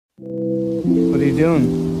What are you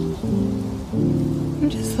doing? I'm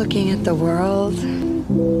just looking at the world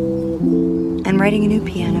and writing a new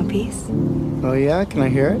piano piece. Oh yeah? Can I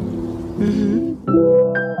hear it? Mm-hmm.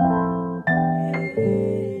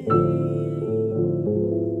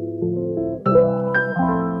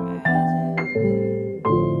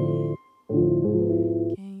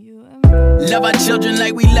 Love our children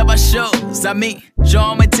like we love our shows. I mean, show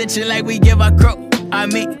them attention like we give our crow. I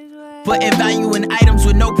mean, putting value in items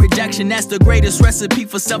with no projection. That's the greatest recipe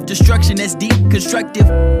for self-destruction. That's deconstructive.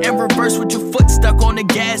 And reverse with your foot stuck on the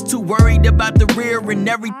gas. Too worried about the rear and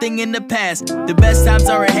everything in the past. The best times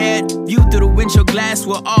are ahead. View through the windshield glass.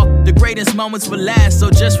 Where all the greatest moments will last. So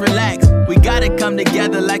just relax. We gotta come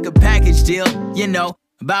together like a package deal. You know,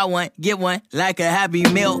 buy one, get one, like a Happy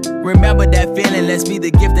Meal. Remember that feeling, let's be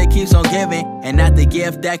the gift that keeps on giving, and not the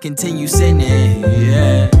gift that continues sinning,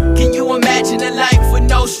 yeah. Can you imagine a life with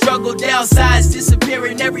no struggle, downsides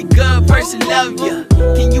disappearing, every good person love you?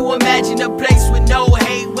 Can you imagine a place with no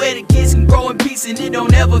hate, where the kids can grow in peace and it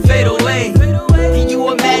don't ever fade away? Can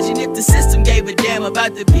you imagine if the system gave a damn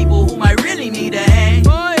about the people who might really need a hand?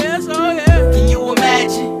 Oh yes, oh yeah. Can you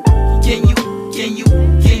imagine? Can you?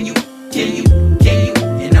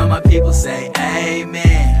 And all my people say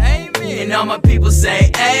amen. And all my people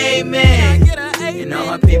say amen. And all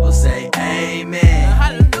my people say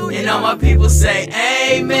amen. And all my people say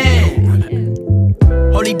amen.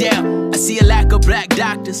 Hold it down, I see a lack of black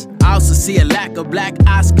doctors. I also see a lack of black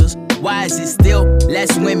Oscars. Why is it still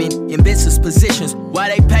less women in business positions? Why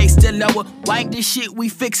they pay still lower? Why ain't this shit we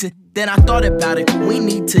fixin'? Then I thought about it, we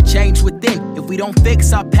need to change within. If we don't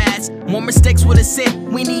fix our past, more mistakes will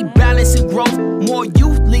ascend. We need balance and growth, more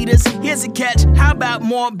youth leaders. Here's a catch, how about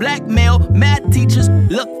more black male math teachers?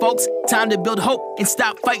 Look folks, time to build hope and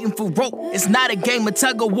stop fighting for rope. It's not a game of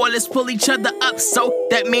tug of war, let's pull each other up. So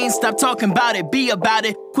that means stop talking about it, be about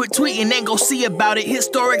it. Quit tweeting and go see about it,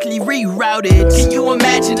 historically rerouted. Can you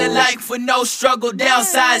imagine a life with no struggle,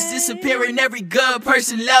 downsides disappearing, every good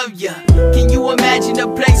person love ya? Can you imagine a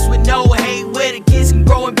place with no hate, where the kids can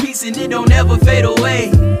grow in peace and it don't ever fade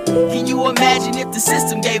away? Can you imagine if the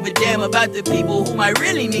system gave a damn about the people who might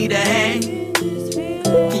really need a hand?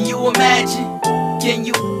 Can you imagine? Can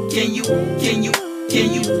you?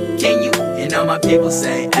 And all my people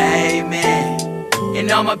say amen.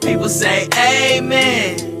 And all my people say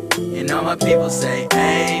amen. And all my people say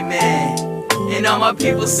amen. And all my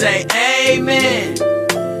people say amen.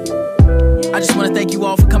 I just want to thank you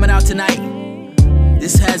all for coming out tonight.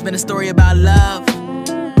 This has been a story about love,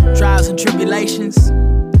 trials and tribulations,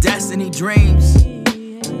 destiny, dreams.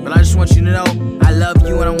 But I just want you to know I love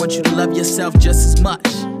you and I want you to love yourself just as much.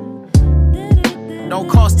 It don't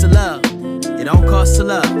cost to love. It don't cost to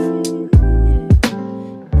love.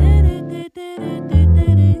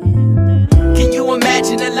 Can you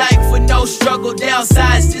imagine a life with no struggle,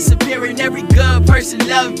 downsides disappearing, every good person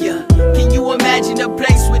love ya? Can you imagine a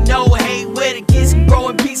place with no hate, where the kids can grow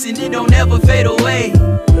in peace and it don't ever fade away?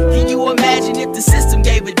 Can you imagine if the system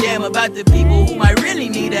gave a damn about the people who might really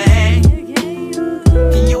need a hand?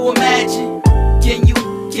 Can you imagine? Can you?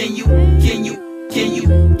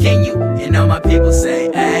 And all my people say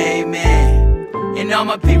amen. And all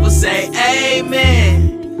my people say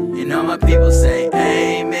amen. And all my people say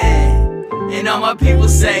amen. And all my people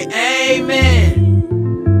say amen.